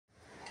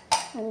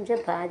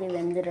கொஞ்சம் பாதி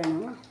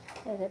வெந்துடணும்.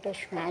 அதை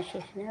ஸ்மாஷ்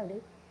பண்ணி அப்படி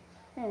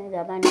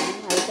தபானி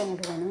அழுத்த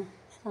விடணும்.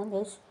 So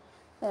this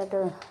to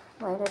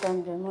boil it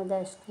and remove the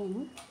skin.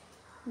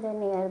 Then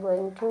we are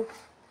going to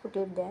put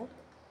it there.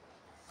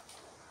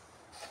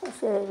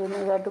 So we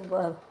have to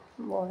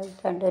boil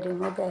it and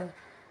remove the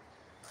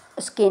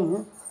skin.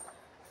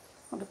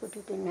 And put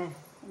it in a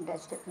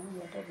dustbin.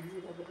 Later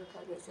remove the group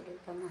of this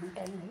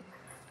mountain.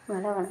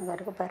 மழை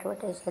வணங்காருக்கு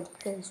பருவட்டை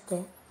சேர்த்து இஸ்தே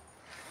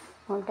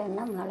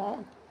மவுண்டன்னா மழை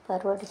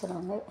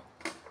பருவட்டுக்கிறவங்க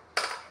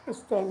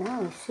இஸ்தேன்னா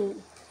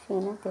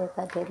சீனா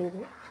தேக்கா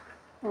தெரியுது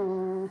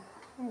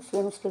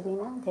seems to be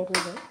ना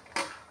தெரியுது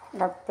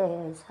लगते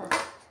हैं ऐसा.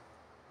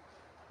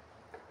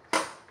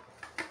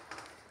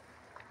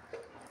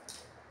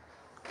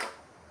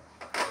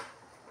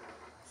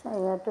 So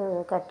you have to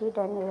cut it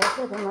and you have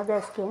to remove the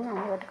skin and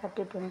you have to cut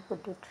it and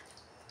put it.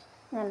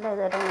 நல்லா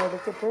இதெல்லாம்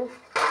எடுத்துட்டு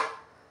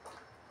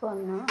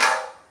போடணும்.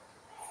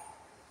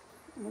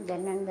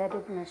 Then and there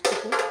it must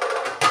be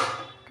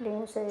clean.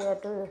 So you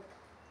have to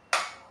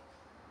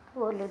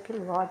pour little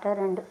water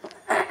and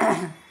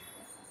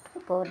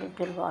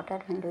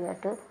you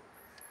have to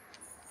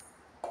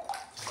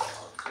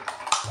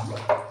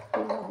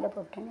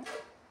போட்டேன்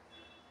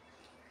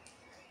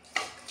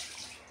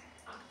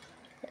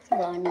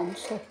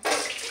onions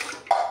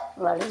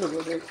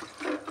வழுகுது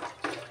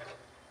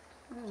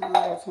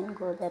doesn't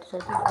go there. So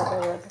you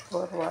have to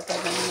pour water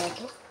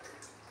and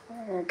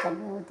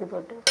தண்ணி ஊற்றி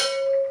போட்டு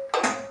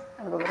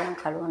அதுக்கப்புறம்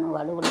கழுவணும்.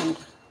 வழுகுன்னு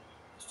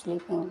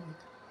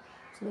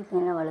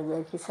ஸ்லீப்பிங்கில் வழுகுது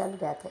फिसल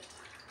जाते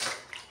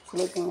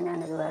ஸ்லீப்பிங்னா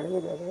எனக்கு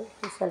வழுகுது அது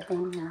फिसलते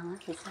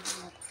फिसल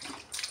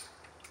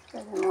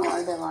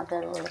all the water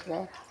over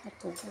there.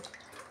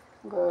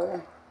 Go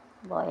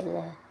boil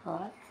the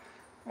oil.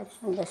 That's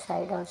on the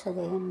side also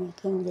they are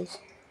making this.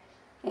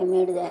 I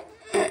made the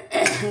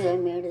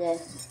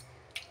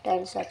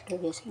tiles up to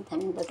this.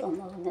 தண்ணி போட்டு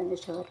வந்து அந்த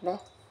ஸ்டோரில்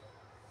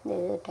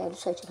இந்த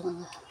टाइल्स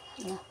வச்சுருக்காங்க.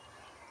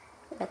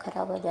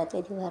 ख़राब हो जाती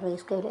है दीवार.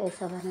 इसके लिए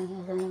ऐसा बनाया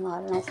है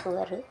मारना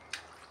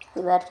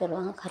दीवार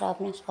चलवाएंगे ख़राब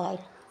नहीं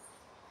spoil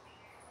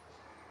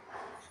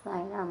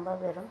Amba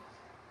verum.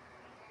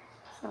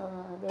 So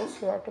this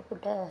you have to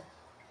put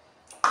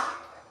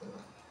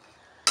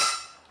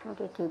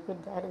to keep it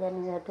there. Then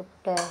you have to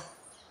put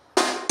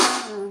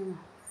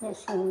this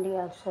chimney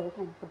also you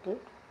can put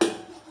it.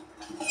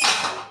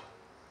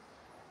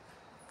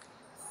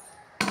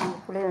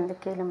 அப்படியே வந்து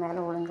கீழே மேலே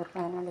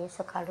விழுந்துருக்கும். அதனால்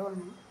லேசாக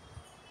கழுவணும்.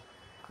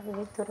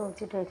 கழுவி தூர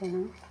வச்சுட்டு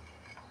வைக்கணும்.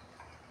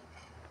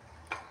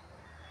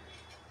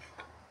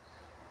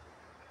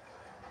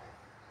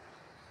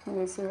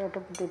 This you have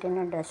to put it in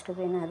a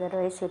dustbin,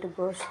 otherwise it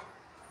goes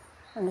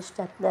and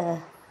stuck the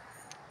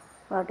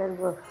water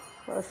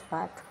goes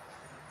path.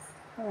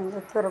 வந்து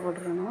தூர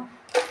போட்டுக்கணும்.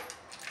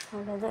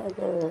 அவ்வளோதான்.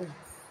 இது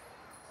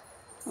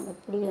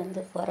இப்படி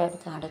வந்து போகிற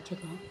இடத்த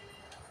அடைச்சிக்கணும்.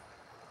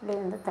 இப்படி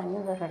வந்து தண்ணி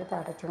போகிற இடத்த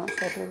அடைச்சிக்கணும்.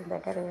 சரி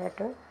better you have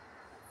to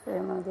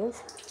remove this.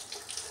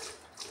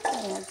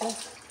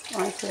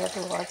 Once you have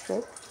to wash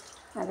it,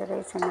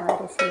 otherwise whenever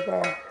you see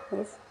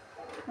this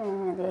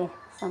they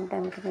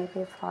sometimes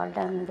maybe fall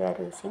down they are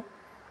using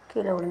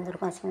கீழே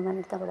விழுந்துருக்கும். அசிங்கமாக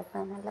எடுத்த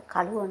கொடுப்பேன். நல்லா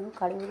கழுவணும்.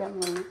 கழுவி தான்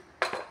போடணும்.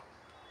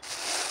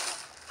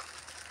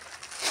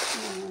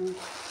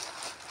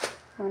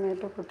 I need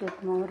to put it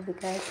more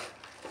because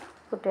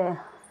put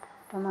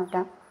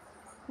tomato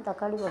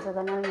தக்காளி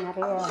போட்டிருக்கனால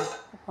நிறைய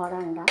போட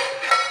வேண்டாம்.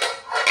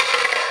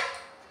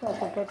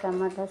 put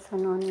tomato. So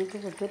no need to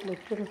put it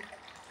little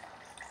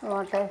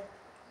water.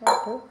 You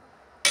have to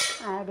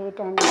add it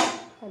and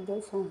add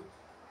this and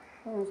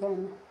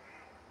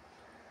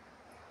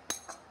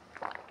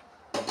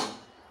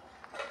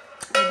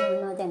I don't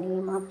know the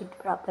name of it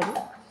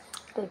properly.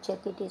 To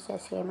check it is a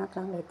same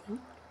account I think.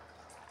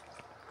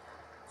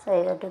 So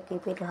you have to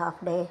keep it half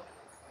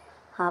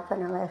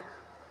an hour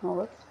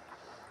more.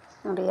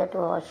 And you have to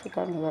wash it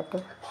and you have to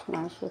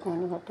smash it and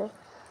you have to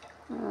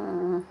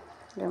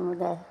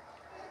remove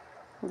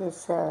this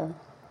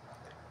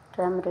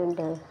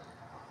tamarind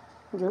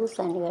juice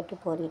and you have to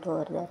pour it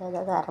over there.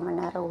 அதாவது அரை மணி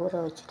நேரம் ஊற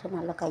வச்சுட்டு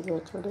நல்லா கை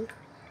வச்சு விடி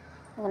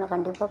அதில்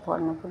கண்டிப்பாக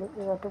போடணும் புளி.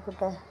 You have to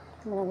put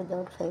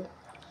without fail.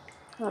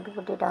 You have to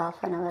put it half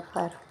an hour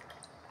for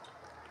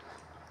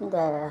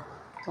the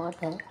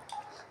water.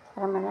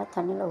 अरे मैंने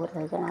तनी लोग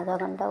रह गया आधा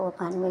घंटा वो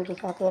पानी में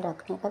भिगा के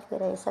रखने का.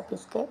 फिर ऐसा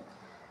पीस के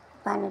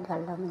पानी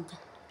डालना मुझे.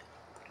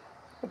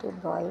 Let it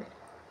boil.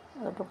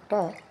 to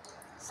put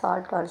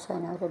salt also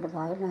in it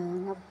boil.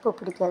 உப்பு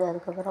பிடிக்காது.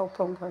 அதுக்கப்புறம்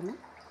உப்பும்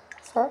போடணும்.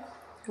 சார்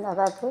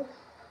दबा के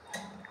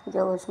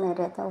जो उसमें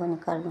रहता है वो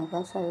निकालने का.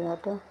 So you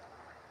have to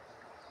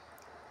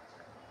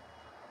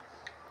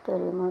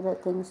remove the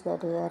things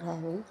that you are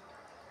having.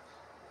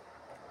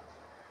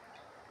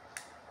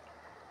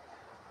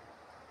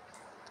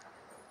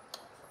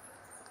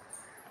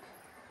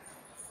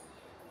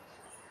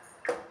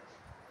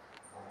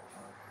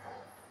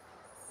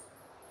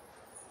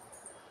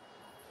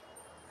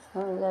 So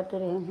you have to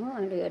remove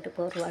and you have to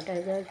pour water.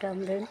 The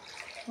tamarind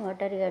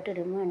water you have to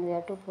remove and you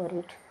have to pour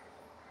it.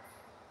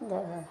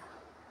 The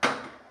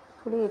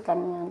पुड़ी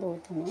तन्नी வந்து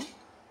ஊற்றணும்.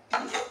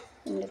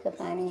 உங்களுக்கு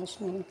பானி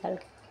smell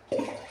கலக்கு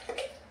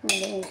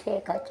मुझे नीचे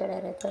कचड़ा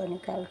रहता है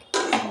निकाल के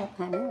उसमें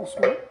पानी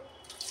उसमें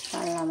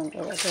डालना मुझे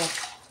रहते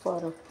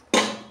और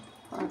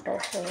वाटर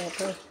से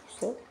रहते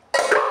से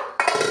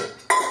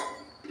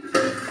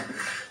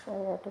so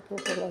you have to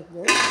keep it like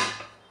this.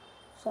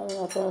 So you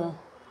have to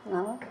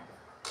now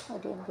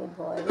let it get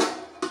boiled.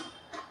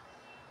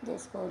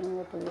 This bowl you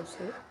have to use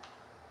it.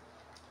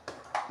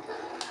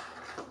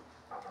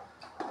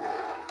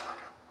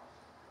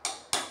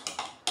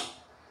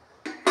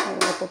 You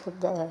have to put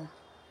the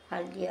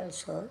haldi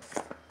also.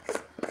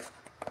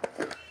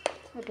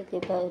 You have to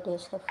keep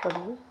it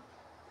separately.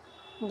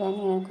 Then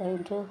you are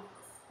going to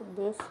put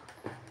this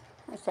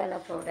masala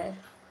powder.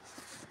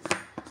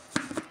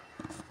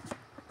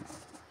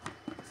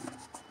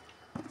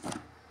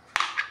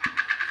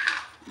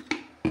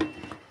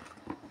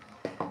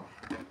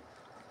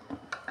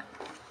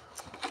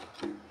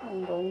 I'm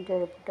going to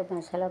put the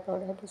masala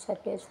powder to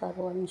set it for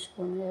 1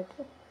 spoon. You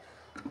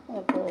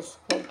have to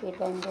spread it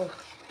and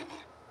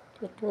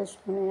the 2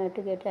 spoon you have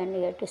to get, and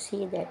you have to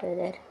see that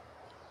whether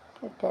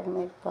the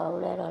turmeric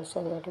powder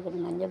also you have to get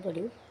manja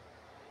podi.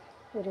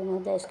 You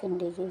remove the skin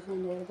disease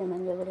and everything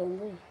manja podi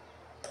and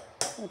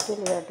until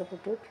you have to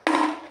put it.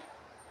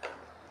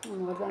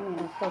 More than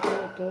enough to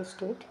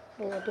taste it.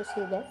 You have to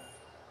see that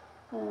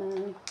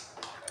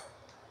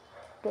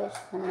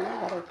taste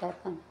correct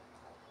happen.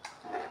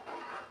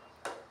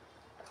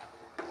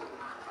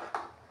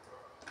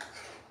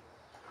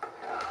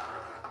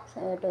 So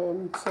you have to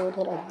mix it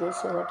like this.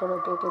 You have to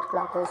rotate it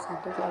clockwise,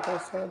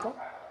 anti-clockwise, so that you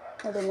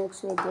have to mix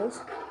with this.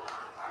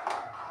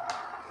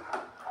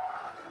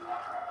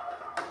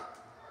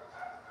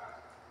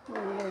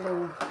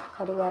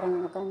 Kadigaram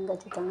kanga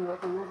chicken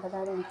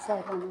kanga mix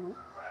around.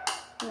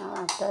 Now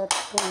after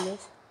doing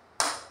this,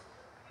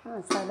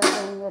 masala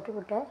then you have to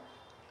put a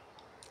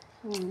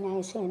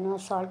nice,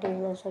 salt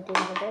is also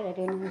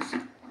very nice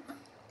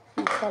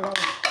masala.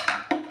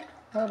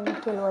 A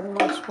little 1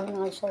 more spoon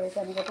also you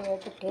can get. You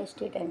have to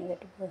taste it and you have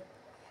to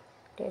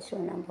taste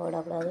when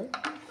powder.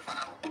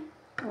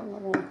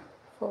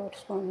 4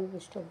 spoon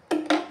is to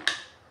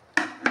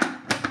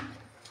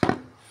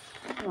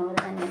more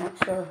than enough.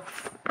 So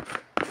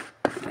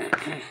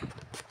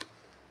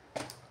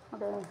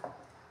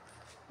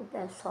put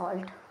the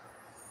salt.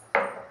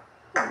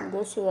 And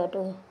this you have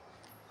to,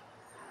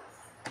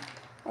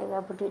 I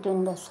have put it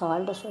in the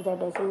salt so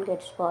that it doesn't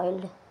get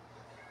spoiled.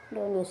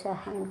 Don't use a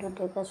hand to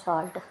take the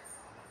salt.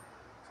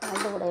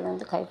 Salt would I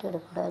don't kite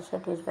it, so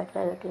it is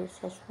better to use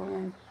a spoon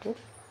and put it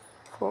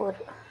 4.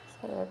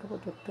 So you have to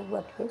put it 2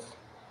 at least.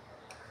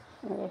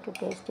 You have to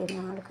taste it.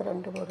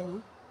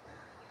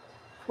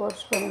 4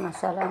 spoon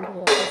masala and you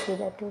have to see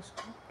that 2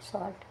 spoon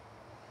salt.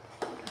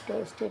 To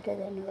taste it and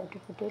then you have to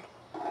put it.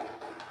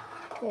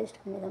 Taste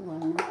in the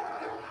morning.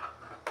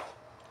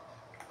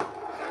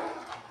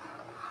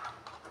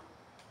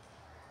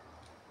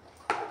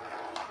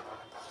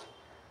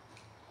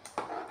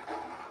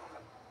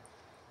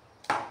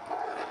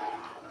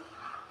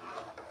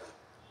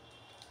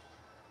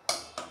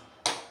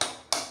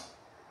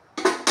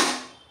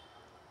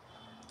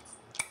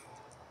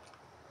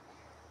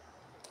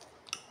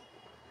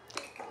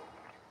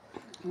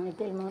 A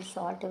little more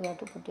salt you have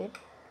to put it,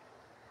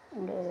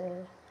 and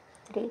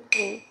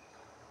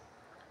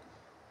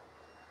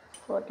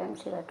 4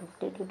 times you have to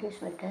put it. It is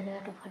better you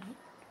have to put it,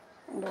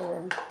 and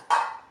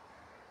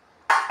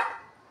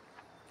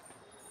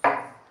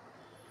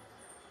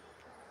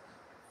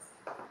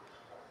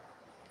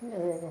you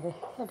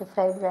have to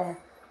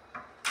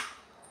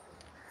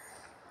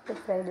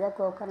fry the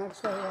coconut,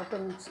 so you have to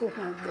mix it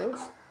like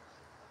this.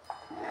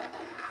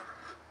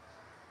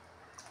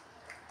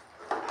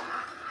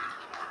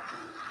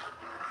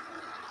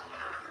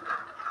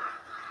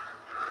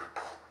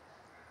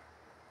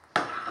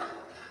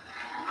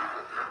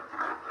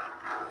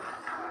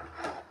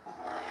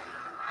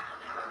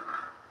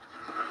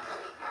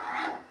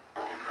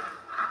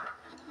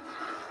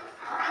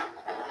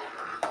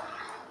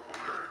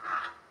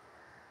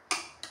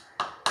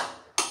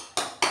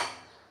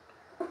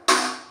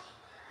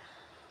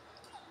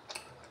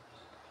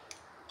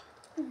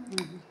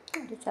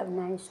 It's a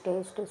nice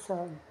taste, so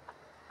you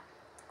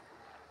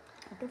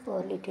have to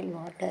pour little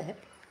water.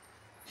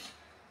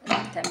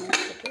 Water you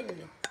have to put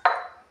it,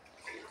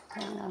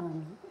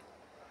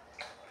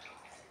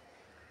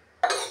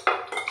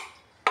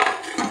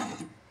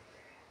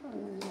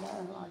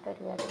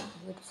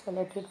 so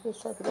let it be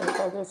so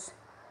because this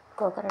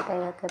coconut I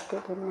have kept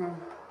it in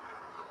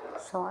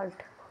salt.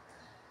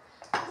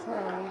 So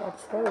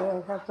that's why I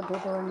have put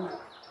it on.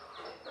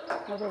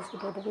 It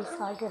is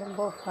salted and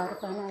both for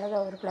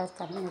another class.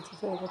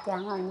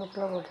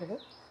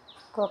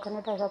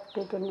 Coconut I have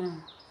put it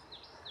in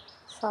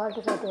salt,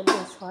 so it will be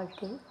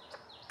salty.